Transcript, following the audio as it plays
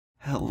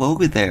Hello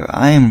there,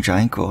 I am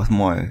GiantGrotle with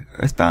more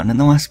EarthBound. In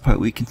the last part,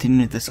 we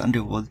continued this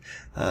underworld,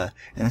 in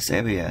this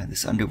area,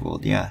 this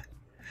underworld, yeah.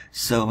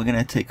 So we're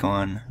gonna take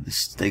on the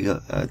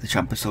the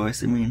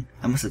Chomposaurus.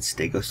 I must have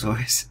said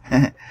Stegosaurus.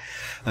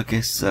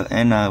 Okay, so,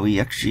 and, we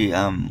actually,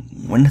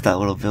 went to that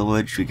little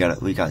village. We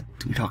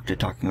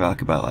talking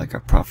about, like, our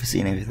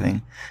prophecy and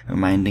everything.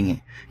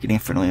 Getting a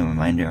friendly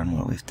reminder on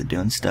what we have to do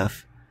and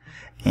stuff.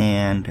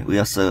 And we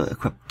also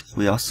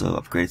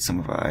upgraded some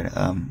of our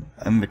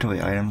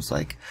inventory items.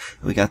 Like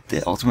we got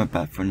the ultimate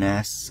bat for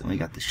Ness, and we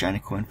got the shiny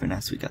coin for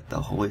Ness. We got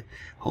the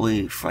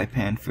holy fry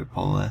pan for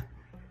Paula.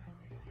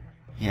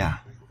 Yeah.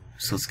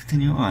 So let's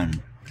continue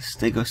on.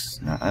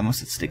 I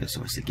almost said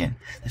Stegosaurus again.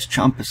 This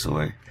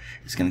Chomposaur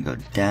is gonna go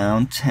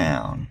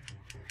downtown.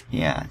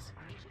 Yeah.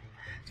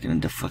 It's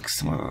gonna deflect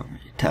some of our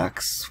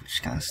attacks,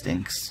 which kind of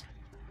stinks.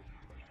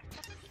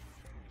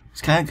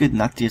 It's kind of good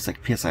not to use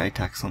like PSI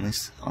attacks on the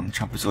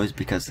Chomposaurs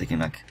because they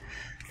can I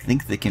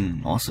think they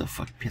can also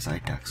fuck PSI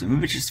attacks, or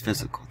maybe it's just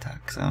physical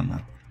attacks. I don't know.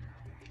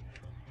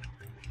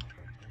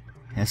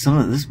 Yeah, some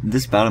of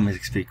this battle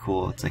music's pretty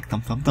cool. It's like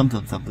thump thump thump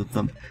thump thump thump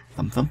thump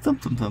thump thump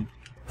thump thump thump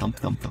thump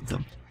thump thump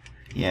thump.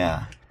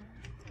 Yeah.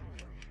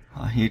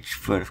 A huge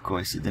foot, of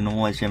course. It didn't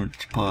want him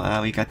to pull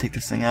out. We gotta take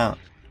this thing out.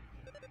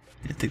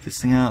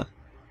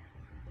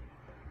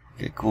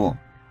 Okay, cool.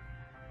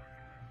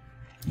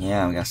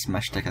 Yeah, we got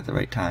smash attack at the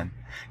right time.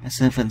 And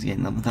Cinnamons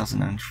getting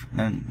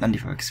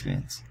 11,094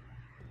 experience.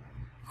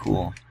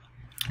 Cool.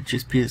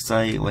 Just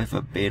PSI with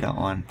a beta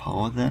on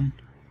Paula then.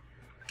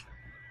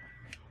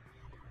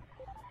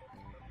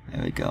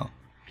 There we go.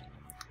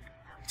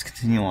 Let's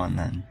continue on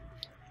then.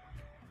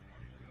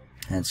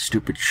 And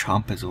stupid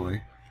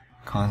Chomposaur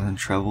causing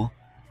trouble.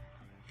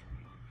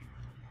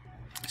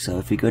 So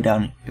if we go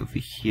down over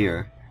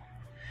here,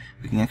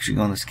 we can actually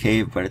go in this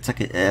cave, but it's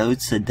like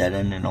it's a dead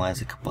end and it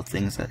has a couple of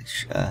things that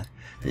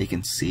you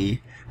can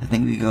see. I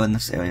think we go in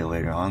this area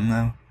later on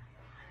though.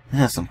 This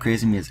has some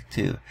crazy music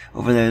too.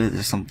 Over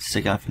there's something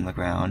sticking out from the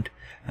ground,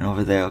 and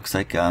over there looks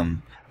like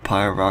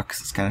pile of rocks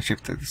that's kind of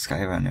shaped like the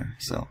Skyrunner.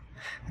 So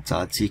that's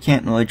odd. So you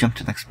can't really jump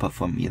to the next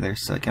platform either.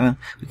 So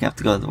we have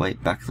to go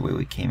back the way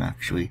we came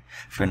actually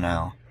for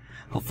now.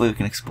 Hopefully we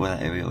can explore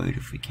that area later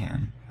if we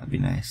can. That'd be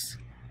nice.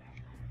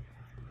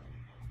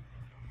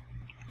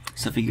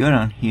 So if you go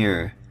down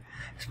here,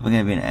 it's probably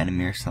gonna be an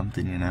enemy or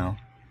something, you know.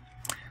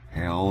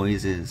 There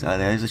always is.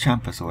 There's a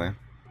Chomposaur.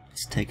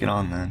 Let's take it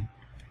on then.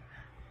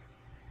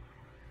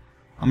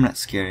 I'm not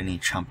scared of any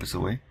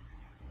Chomposaur. It'd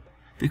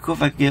be cool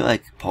if I could get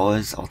like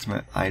Paula's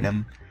ultimate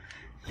item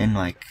in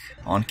like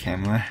on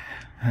camera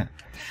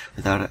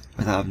without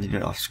having to do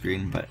it off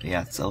screen. But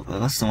yeah, it's a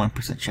less than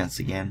 1% chance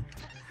again.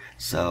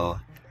 So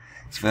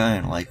it's very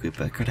unlikely,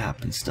 but it could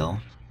happen still.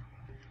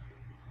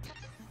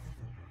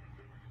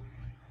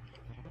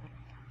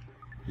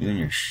 Even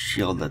your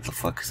shield that the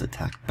fuck is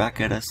attacked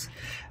back at us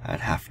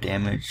at half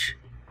damage.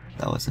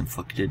 That was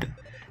inflicted.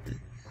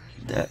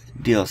 That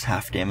deals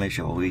half damage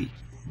of what we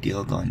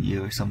dealt on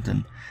you or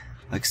something.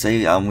 Like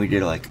say we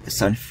did like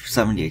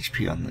 70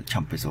 HP on the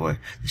Chomposaur,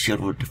 the shield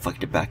would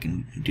deflect it back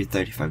and do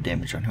 35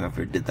 damage on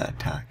whoever did that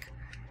attack.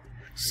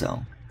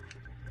 So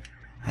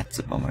that's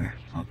a bummer.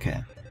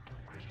 Okay.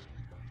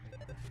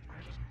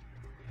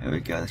 There we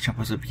go, the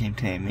Chomposaur became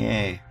tame,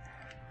 yay!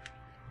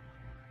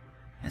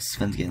 And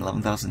Sven's getting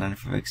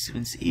 11,094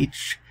 experience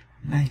each.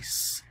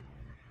 Nice.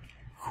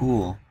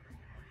 Cool.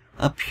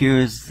 Up here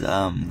is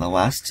one of the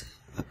last,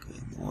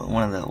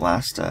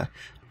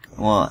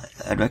 well,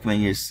 I'd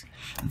recommend it's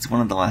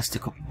one of the last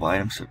equipable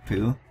items for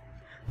Pooh,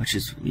 which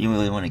is, you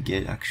really want to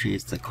get, actually,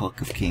 it's the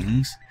Cloak of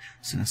Kings.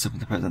 So in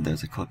the present,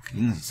 there's a Cloak of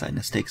Kings inside, and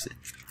it takes it.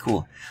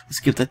 Cool. Let's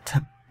give that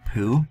to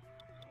Pooh.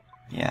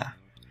 Yeah.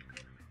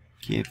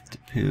 Give to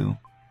Pooh.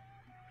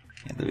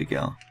 Yeah, there we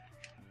go.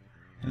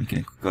 And we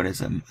can go to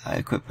his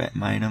equip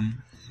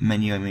item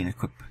menu.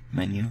 Equip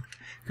menu.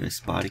 Go to his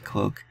body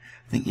cloak.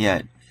 I think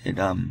I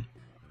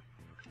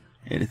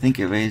think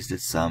it raised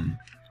its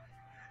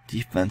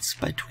defense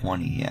by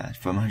 20. Yeah,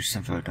 from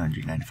 175 to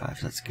 195.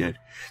 So that's good.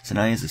 So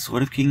now he has the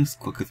Sword of Kings,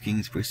 Cloak of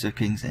Kings, Bracer of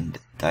Kings, and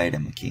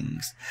Diadem of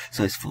Kings.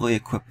 So he's fully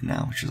equipped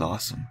now, which is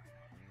awesome.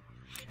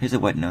 Here's a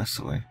White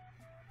Dinosaur.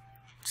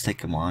 Let's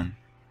take him on.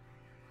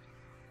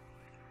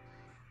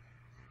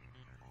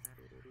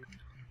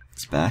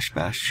 Bash,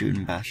 shoot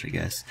and bash, I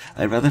guess.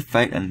 I'd rather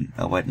fight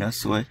a White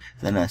Dinosaur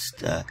than a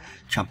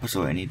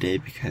Chomposaur any day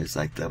because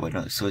like the White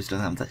Dinosaur doesn't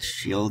have that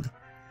shield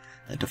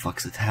that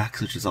deflects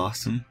attacks, which is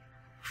awesome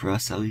for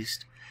us at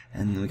least.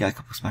 And we got a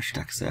couple smash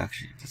attacks there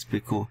actually. That's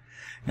pretty cool.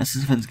 Now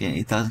Cinnamons getting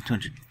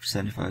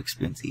 8,275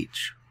 experience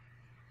each.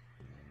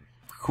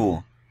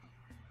 Cool.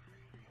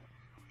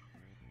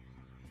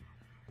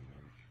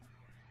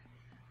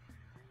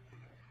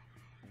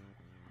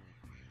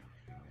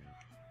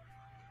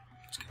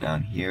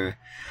 Down here,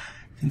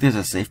 I think there's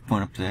a safe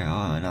point up there.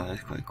 Oh, another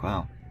earthquake!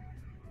 Wow.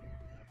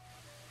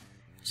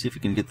 See if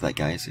we can get that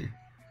geyser.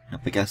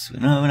 Nope, I guess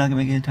no, we're not gonna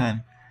make it in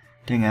time.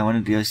 Dang, I want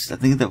to do this. I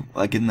think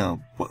in the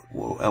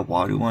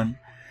water one,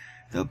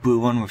 the blue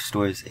one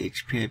restores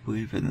HP, I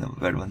believe, and the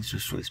red one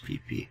restores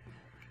PP.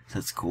 So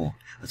that's cool.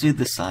 Let's read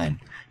the sign.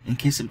 In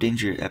case of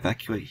danger,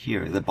 evacuate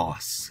here, the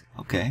boss.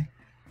 Okay?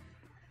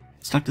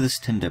 Let's talk to this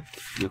tin dip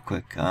real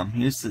quick.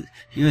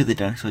 Here the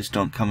dinosaurs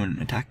don't come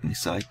and attack me,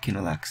 so I can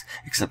relax.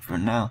 Except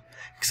now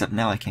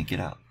I can't get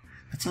out.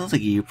 That sounds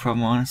like a you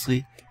problem,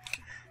 honestly.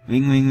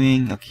 Ring, ring,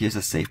 ring. Okay, here's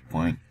a safe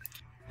point.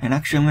 And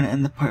actually, I'm gonna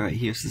end the part right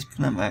here. So this is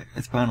my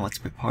EarthBound Let's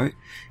Play part.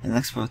 And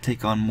next we'll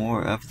take on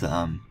more of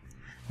the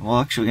well,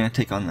 actually, we're gonna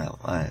take on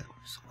the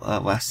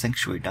last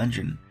sanctuary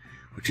dungeon,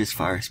 which is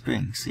Fire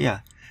Springs. Yeah,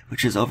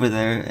 which is over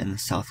there in the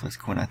southwest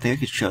corner. I think I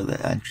could show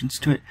the entrance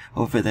to it.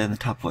 Over there in the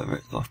top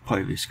left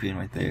part of your screen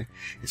right there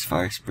is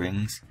Fire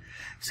Springs.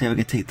 So yeah, we're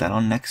gonna take that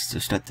on next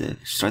to start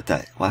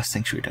that last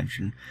sanctuary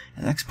dungeon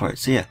in the next part.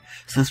 So yeah,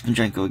 so this has been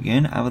GiantGrotle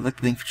again. I would like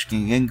to thank you for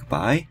tuning in.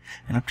 Goodbye,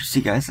 and hope to see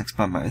you guys next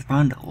part of my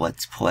EarthBound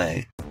Let's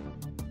Play.